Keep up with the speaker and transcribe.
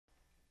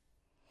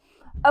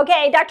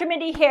Okay, Dr.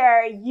 Mindy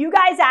here. You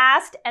guys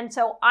asked, and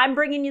so I'm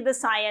bringing you the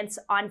science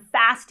on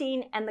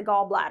fasting and the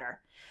gallbladder.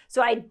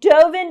 So I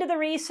dove into the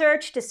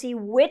research to see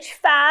which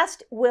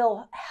fast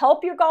will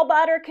help your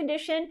gallbladder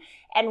condition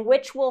and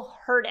which will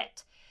hurt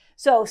it.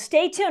 So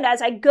stay tuned.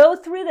 As I go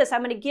through this,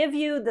 I'm going to give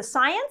you the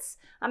science.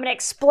 I'm going to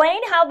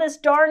explain how this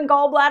darn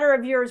gallbladder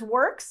of yours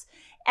works.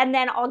 And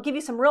then I'll give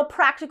you some real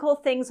practical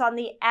things on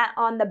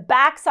the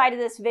back side of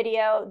this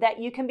video that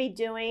you can be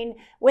doing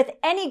with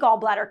any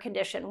gallbladder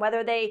condition,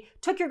 whether they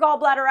took your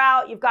gallbladder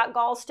out, you've got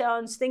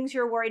gallstones, things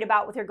you're worried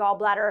about with your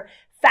gallbladder,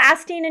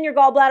 fasting in your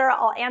gallbladder.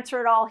 I'll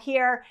answer it all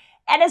here.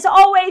 And as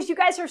always, you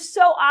guys are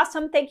so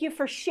awesome. Thank you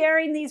for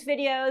sharing these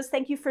videos.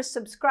 Thank you for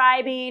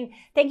subscribing.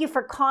 Thank you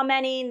for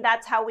commenting.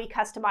 That's how we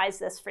customize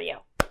this for you.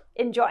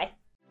 Enjoy.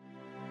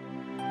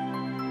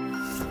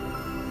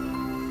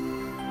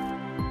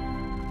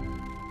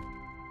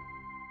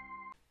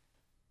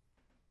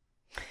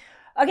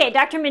 Okay,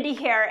 Dr. Mindy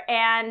here,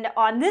 and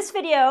on this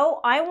video,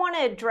 I want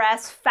to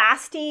address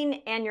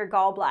fasting and your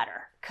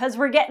gallbladder because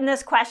we're getting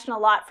this question a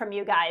lot from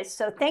you guys.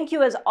 So thank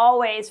you as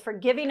always for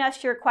giving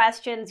us your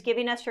questions,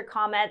 giving us your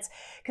comments,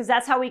 because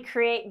that's how we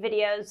create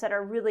videos that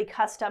are really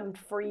custom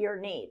for your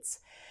needs.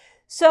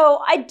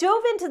 So I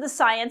dove into the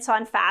science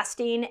on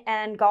fasting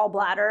and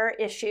gallbladder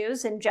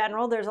issues in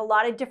general. There's a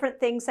lot of different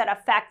things that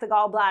affect the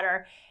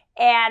gallbladder.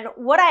 And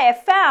what I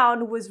have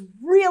found was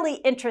really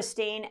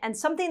interesting and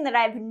something that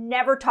I've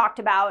never talked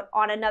about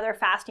on another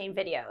fasting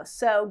video.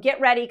 So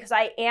get ready because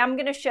I am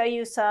going to show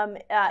you some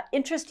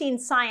interesting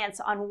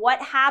science on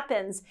what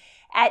happens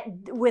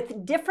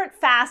with different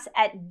fasts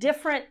at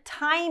different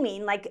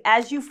timing, like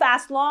as you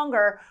fast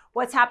longer,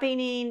 what's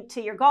happening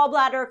to your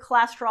gallbladder,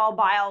 cholesterol,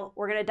 bile.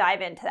 We're going to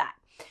dive into that.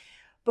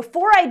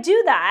 Before I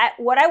do that,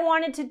 what I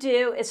wanted to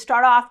do is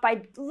start off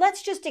by,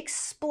 let's just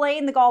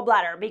explain the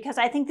gallbladder because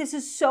I think this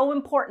is so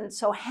important.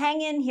 So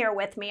hang in here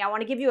with me. I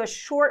want to give you a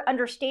short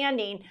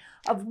understanding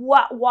of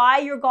why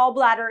your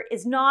gallbladder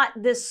is not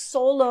this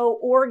solo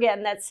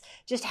organ that's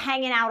just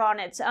hanging out on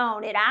its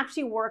own. It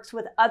actually works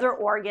with other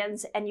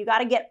organs, and you got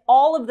to get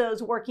all of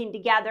those working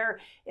together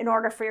in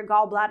order for your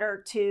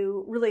gallbladder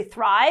to really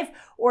thrive.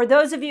 Or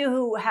those of you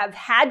who have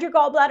had your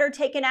gallbladder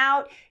taken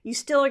out, you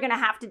still are going to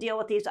have to deal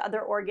with these other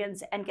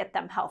organs and get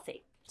them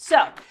healthy.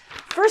 So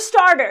for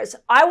starters,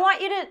 I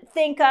want you to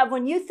think of,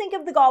 when you think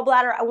of the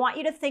gallbladder, I want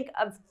you to think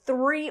of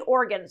three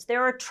organs.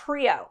 They're a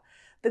trio: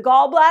 the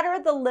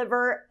gallbladder, the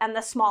liver, and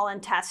the small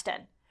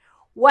intestine.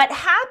 What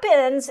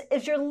happens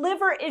is your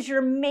liver is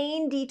your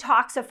main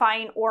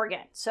detoxifying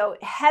organ. So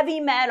heavy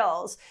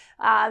metals,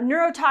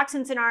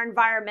 neurotoxins in our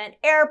environment,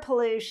 air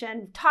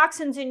pollution,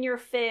 toxins in your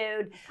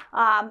food,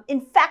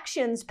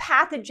 infections,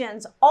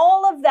 pathogens,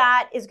 all of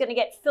that is going to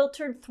get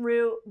filtered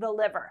through the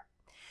liver.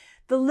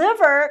 The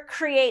liver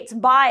creates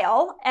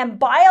bile, and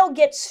bile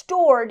gets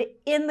stored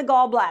in the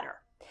gallbladder.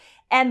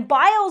 And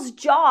bile's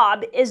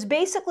job is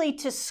basically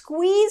to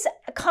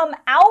come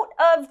out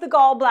of the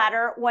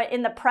gallbladder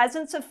in the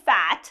presence of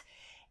fat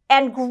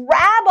and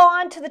grab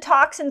onto the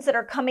toxins that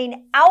are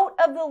coming out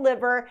of the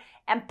liver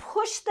and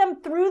push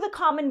them through the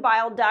common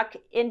bile duct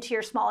into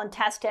your small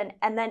intestine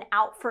and then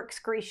out for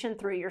excretion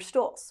through your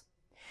stools.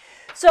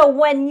 So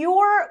when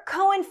your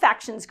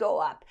co-infections go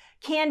up,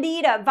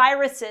 candida,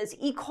 viruses,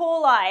 E.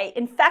 coli,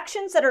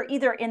 infections that are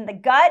either in the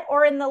gut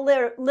or in the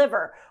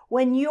liver,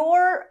 when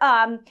your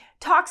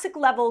toxic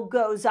level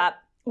goes up,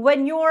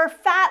 when your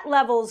fat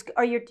levels,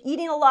 or you're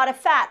eating a lot of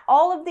fat,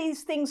 all of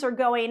these things are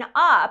going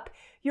up,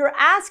 you're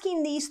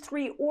asking these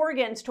three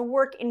organs to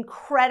work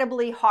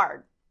incredibly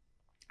hard.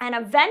 And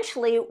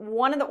eventually,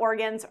 one of the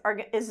organs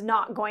is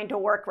not going to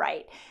work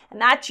right.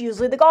 And that's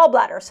usually the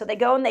gallbladder. So they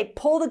go and they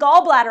pull the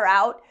gallbladder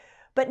out.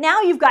 But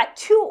now you've got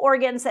two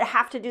organs that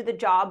have to do the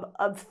job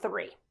of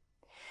three.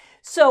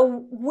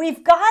 So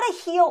we've got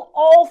to heal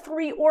all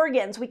three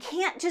organs. We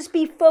can't just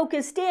be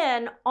focused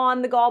in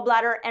on the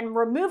gallbladder, and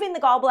removing the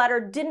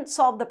gallbladder didn't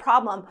solve the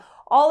problem.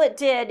 All it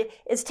did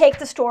is take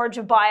the storage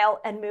of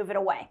bile and move it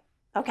away.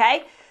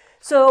 Okay?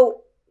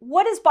 So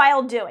what is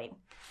bile doing?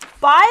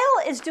 Bile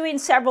is doing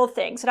several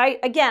things. And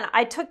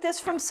I took this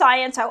from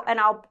science, and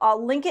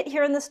I'll link it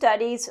here in the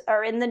studies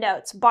or in the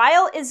notes.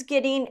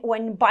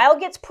 When bile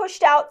gets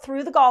pushed out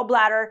through the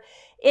gallbladder,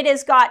 it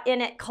has got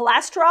in it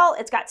cholesterol,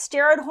 it's got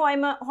steroid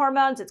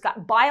hormones, it's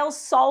got bile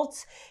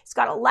salts, it's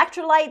got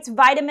electrolytes,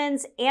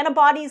 vitamins,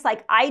 antibodies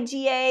like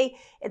IgA,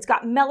 it's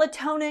got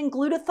melatonin,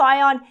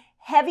 glutathione,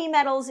 heavy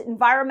metals,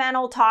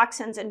 environmental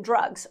toxins, and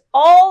drugs.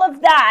 All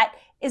of that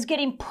is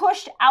getting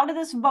pushed out of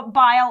this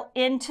bile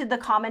into the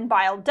common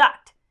bile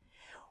duct.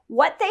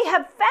 What they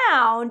have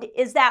found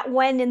is that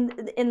when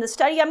in the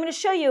study I'm going to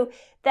show you,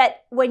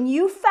 that when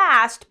you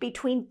fast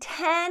between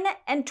 10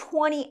 and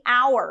 20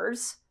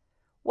 hours,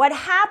 what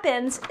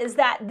happens is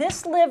that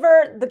this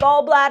liver, the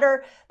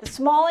gallbladder, the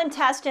small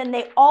intestine,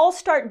 they all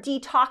start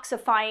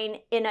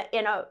detoxifying in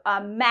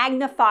a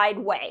magnified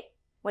way.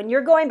 When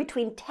you're going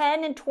between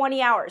 10 and 20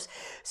 hours.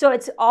 So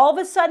it's all of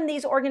a sudden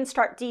these organs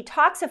start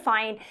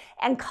detoxifying,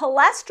 and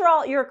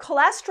your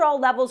cholesterol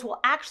levels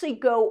will actually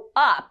go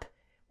up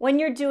when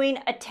you're doing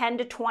a 10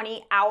 to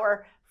 20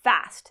 hour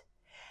fast.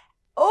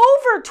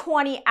 Over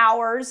 20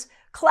 hours,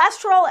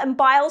 cholesterol and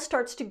bile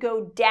starts to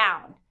go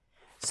down.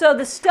 So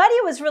the study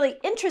was really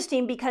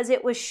interesting because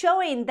it was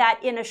showing that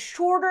in a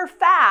shorter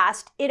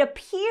fast, it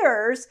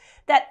appears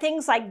that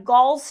things like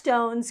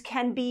gallstones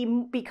can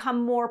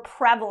become more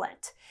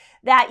prevalent,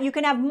 that you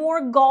can have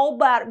more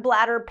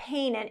gallbladder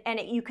pain and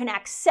you can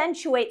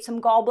accentuate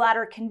some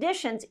gallbladder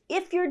conditions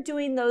if you're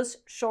doing those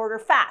shorter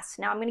fasts.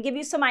 Now I'm going to give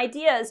you some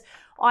ideas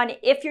on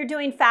if you're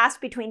doing fast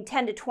between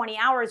 10 to 20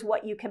 hours,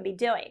 what you can be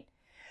doing.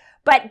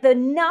 But the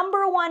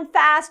number one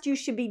fast you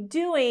should be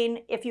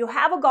doing if you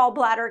have a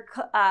gallbladder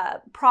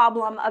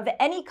problem of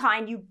any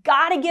kind, you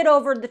got to get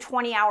over the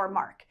 20-hour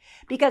mark.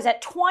 Because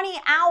at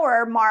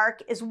 20-hour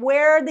mark is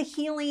where the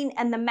healing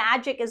and the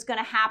magic is going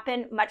to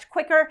happen much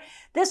quicker.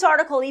 This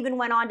article even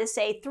went on to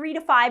say 3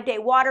 to 5 day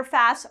water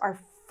fasts are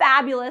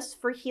fabulous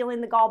for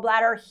healing the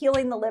gallbladder,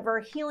 healing the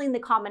liver, healing the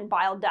common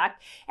bile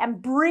duct,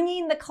 and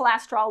bringing the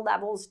cholesterol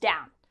levels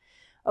down.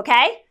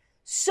 Okay?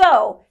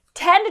 So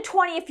 10 to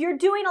 20, if you're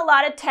doing a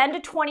lot of 10 to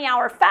 20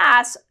 hour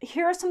fasts,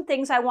 here are some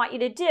things I want you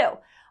to do.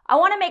 I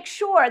want to make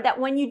sure that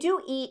when you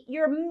do eat,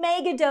 you're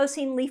mega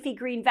dosing leafy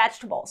green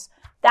vegetables.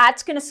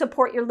 That's going to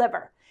support your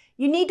liver.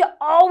 You need to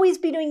always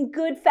be doing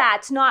good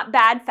fats, not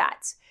bad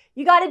fats.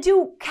 You got to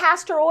do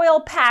castor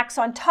oil packs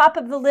on top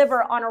of the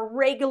liver on a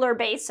regular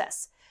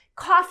basis.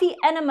 Coffee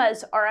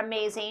enemas are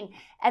amazing.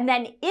 And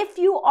then if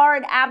you are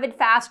an avid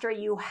faster,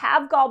 you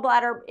have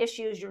gallbladder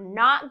issues, you're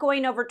not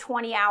going over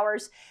 20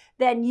 hours,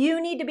 then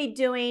you need to be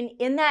doing,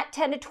 in that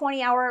 10 to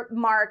 20 hour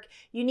mark,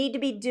 you need to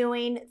be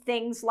doing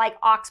things like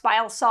ox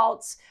bile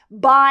salts,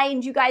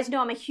 bind. You guys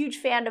know I'm a huge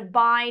fan of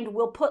bind.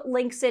 We'll put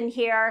links in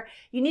here.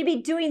 You need to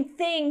be doing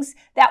things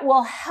that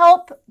will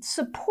help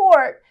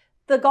support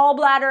the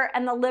gallbladder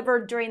and the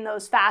liver during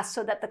those fasts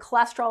so that the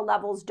cholesterol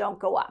levels don't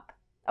go up.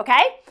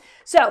 Okay?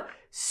 So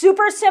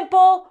super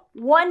simple.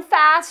 One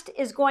fast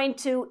is going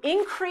to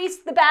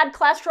increase the bad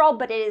cholesterol,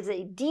 but it is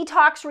a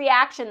detox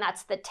reaction.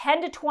 That's the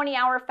 10 to 20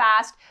 hour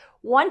fast.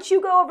 Once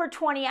you go over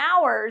 20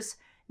 hours,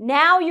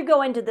 now you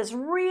go into this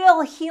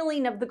real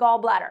healing of the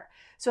gallbladder.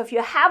 So if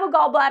you have a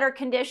gallbladder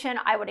condition,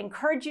 I would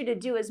encourage you to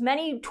do as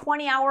many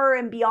 20-hour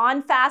and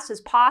beyond fasts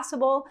as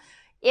possible.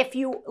 If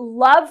you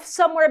love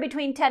somewhere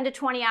between 10 to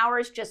 20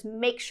 hours, just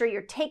make sure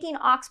you're taking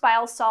ox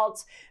bile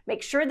salts,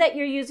 make sure that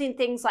you're using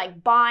things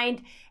like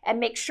bind, and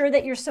make sure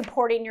that you're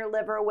supporting your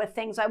liver with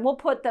things. I will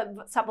put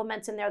the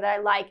supplements in there that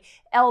I like,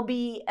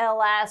 LB,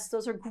 LS,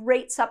 those are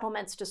great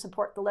supplements to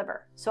support the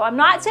liver. So I'm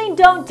not saying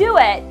don't do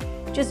it,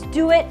 just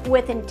do it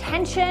with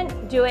intention,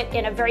 do it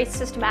in a very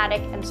systematic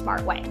and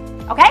smart way.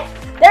 Okay?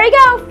 There you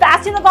go,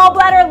 fasting the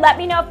gallbladder. Let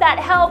me know if that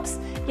helps.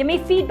 Give me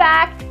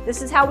feedback.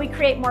 This is how we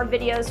create more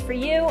videos for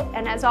you.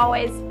 And as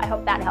always, I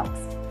hope that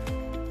helps.